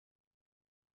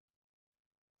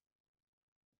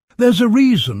There's a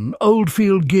reason old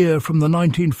field gear from the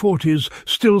 1940s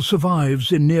still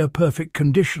survives in near-perfect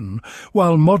condition,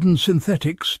 while modern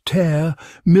synthetics tear,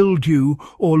 mildew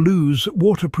or lose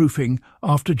waterproofing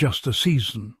after just a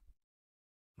season.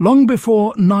 Long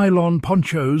before nylon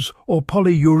ponchos or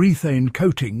polyurethane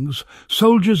coatings,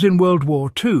 soldiers in World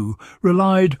War II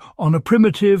relied on a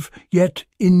primitive yet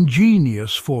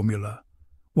ingenious formula,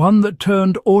 one that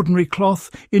turned ordinary cloth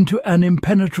into an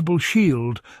impenetrable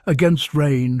shield against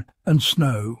rain and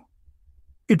snow.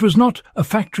 It was not a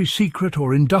factory secret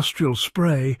or industrial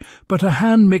spray, but a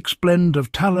hand-mixed blend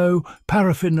of tallow,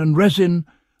 paraffin and resin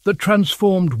that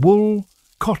transformed wool,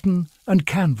 cotton and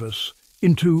canvas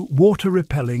into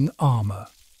water-repelling armour.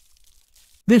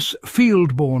 This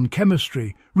field-borne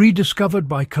chemistry, rediscovered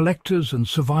by collectors and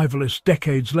survivalists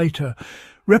decades later,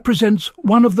 represents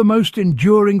one of the most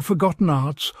enduring forgotten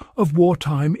arts of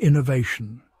wartime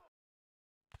innovation.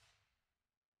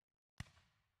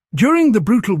 During the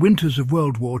brutal winters of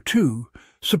World War II,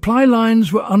 supply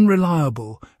lines were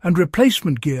unreliable and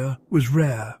replacement gear was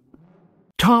rare.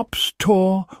 Tarps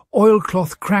tore,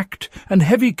 oilcloth cracked, and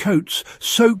heavy coats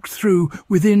soaked through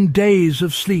within days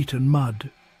of sleet and mud.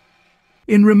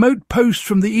 In remote posts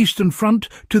from the Eastern Front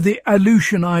to the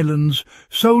Aleutian Islands,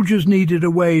 soldiers needed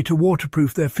a way to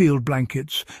waterproof their field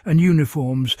blankets and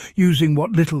uniforms using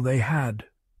what little they had.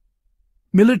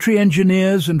 Military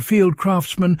engineers and field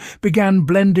craftsmen began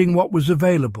blending what was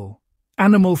available: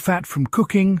 animal fat from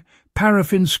cooking,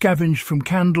 paraffin scavenged from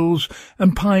candles,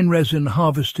 and pine resin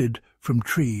harvested from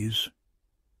trees.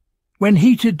 When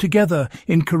heated together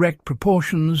in correct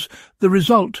proportions, the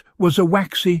result was a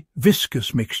waxy,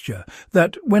 viscous mixture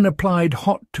that, when applied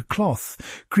hot to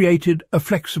cloth, created a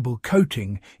flexible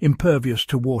coating impervious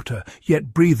to water,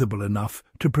 yet breathable enough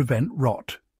to prevent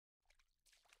rot.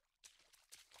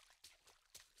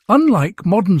 Unlike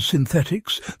modern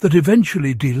synthetics that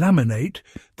eventually delaminate,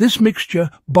 this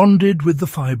mixture bonded with the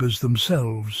fibres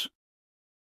themselves.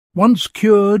 Once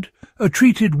cured, a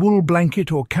treated wool blanket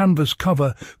or canvas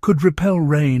cover could repel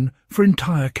rain for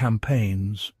entire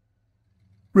campaigns.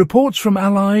 Reports from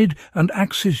Allied and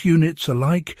Axis units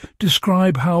alike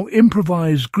describe how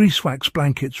improvised greasewax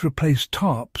blankets replaced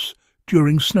tarps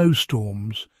during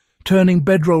snowstorms, turning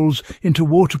bedrolls into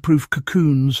waterproof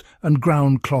cocoons and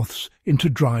ground cloths into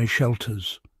dry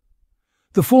shelters.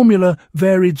 The formula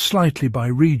varied slightly by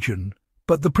region,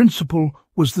 but the principle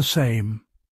was the same.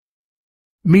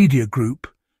 Media group,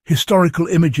 historical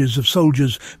images of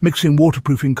soldiers mixing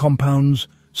waterproofing compounds,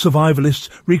 survivalists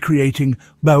recreating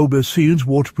WWII's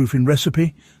waterproofing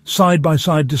recipe,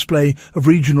 side-by-side display of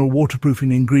regional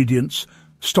waterproofing ingredients,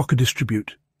 stock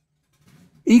distribute.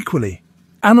 Equally,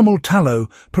 animal tallow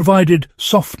provided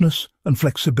softness and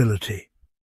flexibility.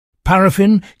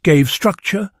 Paraffin gave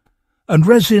structure, and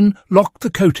resin locked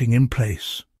the coating in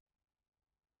place.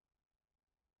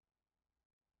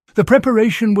 The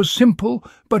preparation was simple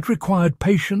but required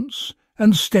patience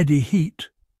and steady heat.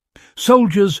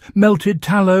 Soldiers melted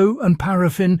tallow and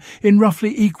paraffin in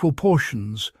roughly equal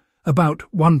portions, about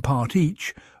 1 part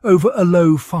each, over a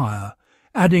low fire,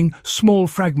 adding small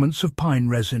fragments of pine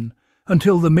resin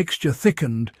until the mixture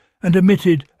thickened and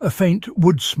emitted a faint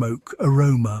wood smoke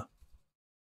aroma.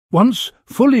 Once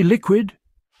fully liquid,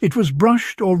 it was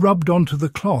brushed or rubbed onto the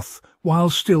cloth while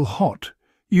still hot,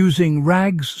 using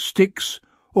rags, sticks,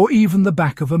 or even the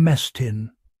back of a mess tin.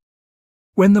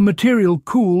 When the material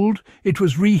cooled, it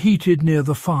was reheated near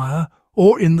the fire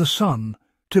or in the sun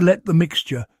to let the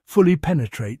mixture fully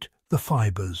penetrate the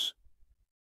fibres.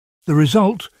 The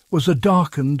result was a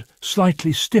darkened,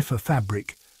 slightly stiffer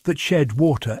fabric that shed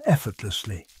water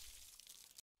effortlessly.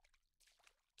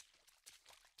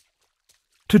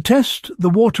 To test the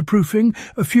waterproofing,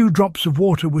 a few drops of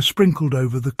water were sprinkled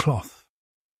over the cloth.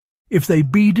 If they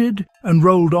beaded and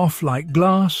rolled off like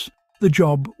glass, the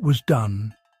job was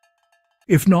done.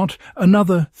 If not,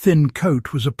 another thin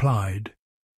coat was applied.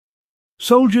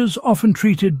 Soldiers often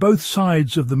treated both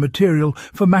sides of the material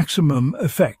for maximum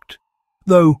effect,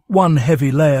 though one heavy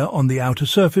layer on the outer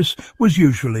surface was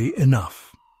usually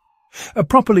enough. A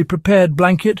properly prepared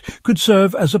blanket could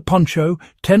serve as a poncho,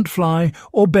 tent fly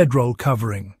or bedroll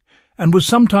covering, and was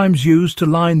sometimes used to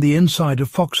line the inside of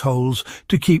foxholes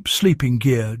to keep sleeping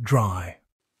gear dry.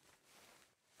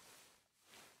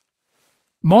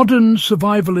 Modern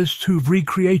survivalists who've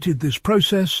recreated this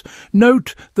process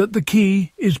note that the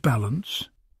key is balance.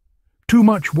 Too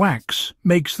much wax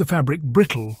makes the fabric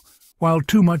brittle, while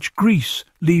too much grease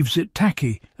leaves it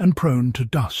tacky and prone to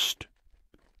dust.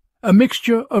 A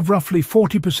mixture of roughly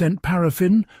 40%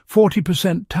 paraffin,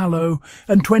 40% tallow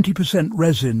and 20%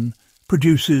 resin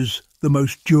produces the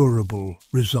most durable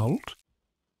result.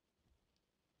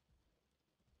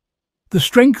 The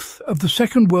strength of the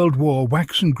Second World War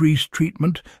wax and grease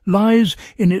treatment lies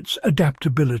in its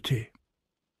adaptability.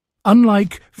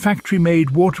 Unlike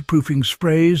factory-made waterproofing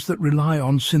sprays that rely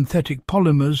on synthetic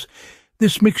polymers,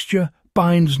 this mixture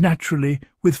binds naturally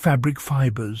with fabric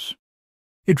fibers.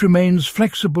 It remains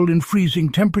flexible in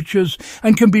freezing temperatures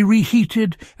and can be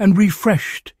reheated and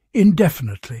refreshed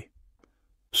indefinitely.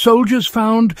 Soldiers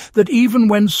found that even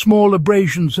when small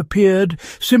abrasions appeared,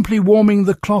 simply warming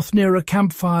the cloth near a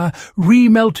campfire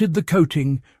remelted the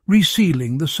coating,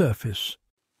 resealing the surface.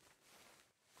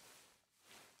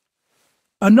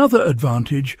 Another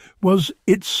advantage was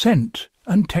its scent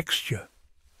and texture.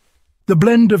 The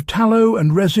blend of tallow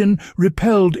and resin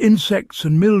repelled insects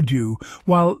and mildew,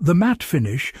 while the matte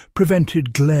finish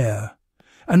prevented glare,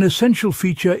 an essential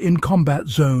feature in combat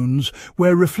zones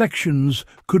where reflections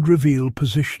could reveal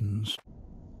positions.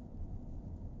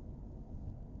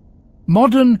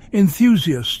 Modern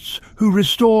enthusiasts who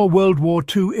restore World War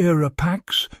II-era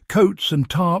packs, coats and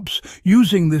tarps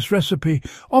using this recipe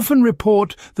often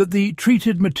report that the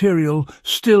treated material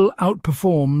still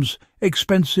outperforms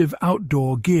expensive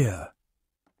outdoor gear.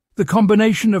 The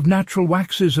combination of natural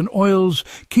waxes and oils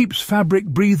keeps fabric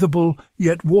breathable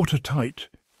yet watertight,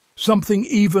 something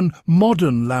even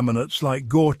modern laminates like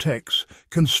Gore-Tex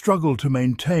can struggle to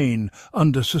maintain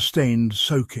under sustained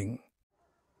soaking.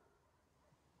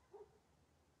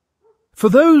 For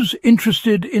those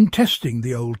interested in testing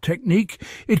the old technique,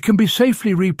 it can be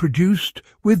safely reproduced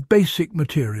with basic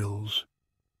materials.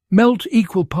 Melt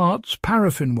equal parts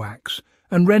paraffin wax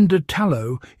and render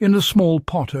tallow in a small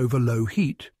pot over low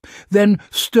heat. Then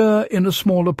stir in a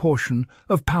smaller portion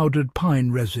of powdered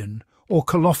pine resin or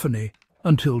colophony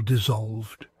until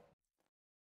dissolved.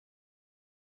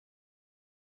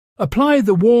 Apply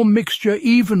the warm mixture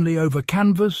evenly over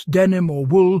canvas, denim or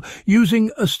wool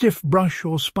using a stiff brush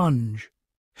or sponge.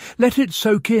 Let it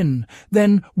soak in,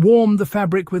 then warm the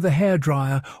fabric with a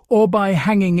hairdryer or by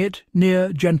hanging it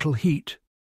near gentle heat.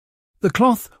 The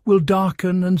cloth will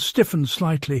darken and stiffen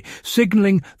slightly,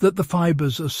 signaling that the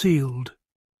fibers are sealed.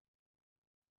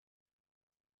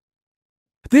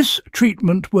 This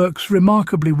treatment works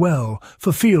remarkably well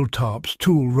for field tarps,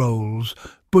 tool rolls,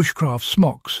 bushcraft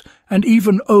smocks, and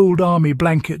even old army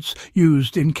blankets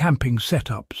used in camping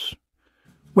setups.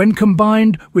 When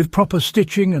combined with proper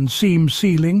stitching and seam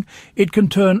sealing, it can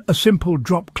turn a simple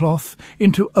drop cloth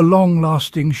into a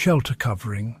long-lasting shelter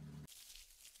covering.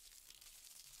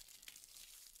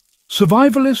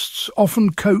 Survivalists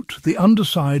often coat the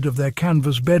underside of their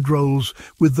canvas bedrolls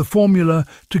with the formula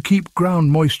to keep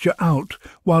ground moisture out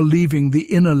while leaving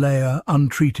the inner layer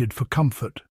untreated for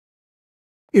comfort.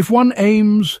 If one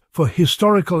aims for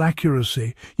historical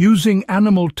accuracy, using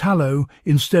animal tallow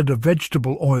instead of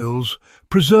vegetable oils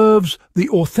preserves the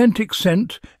authentic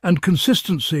scent and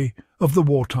consistency of the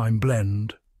wartime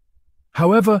blend.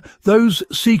 However, those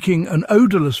seeking an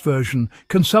odorless version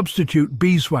can substitute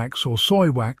beeswax or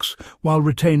soy wax while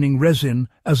retaining resin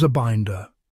as a binder.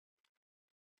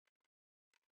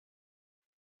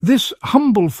 This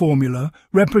humble formula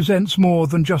represents more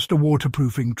than just a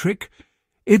waterproofing trick.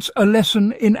 It's a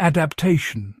lesson in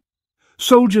adaptation.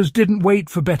 Soldiers didn't wait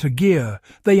for better gear,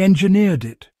 they engineered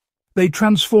it. They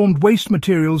transformed waste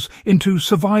materials into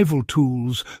survival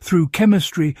tools through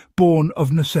chemistry born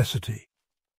of necessity.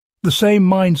 The same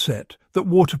mindset that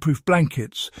waterproof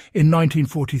blankets in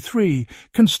 1943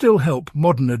 can still help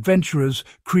modern adventurers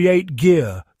create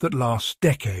gear that lasts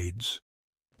decades.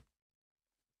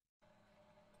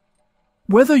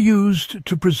 Whether used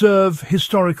to preserve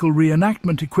historical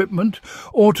reenactment equipment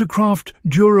or to craft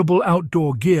durable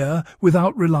outdoor gear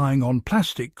without relying on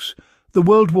plastics, the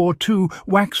World War II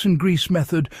wax and grease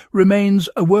method remains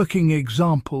a working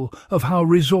example of how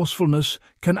resourcefulness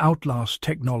can outlast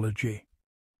technology.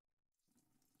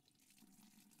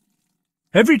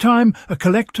 Every time a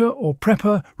collector or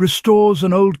prepper restores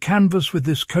an old canvas with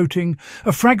this coating,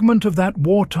 a fragment of that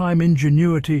wartime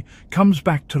ingenuity comes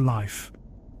back to life.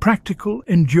 Practical,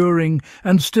 enduring,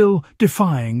 and still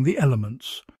defying the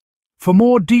elements. For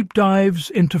more deep dives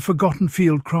into forgotten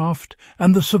fieldcraft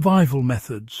and the survival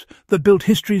methods that built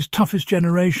history's toughest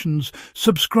generations,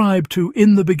 subscribe to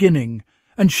In the Beginning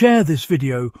and share this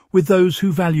video with those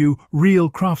who value real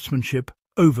craftsmanship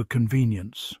over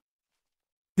convenience.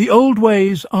 The old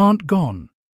ways aren't gone.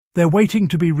 They're waiting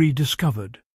to be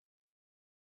rediscovered.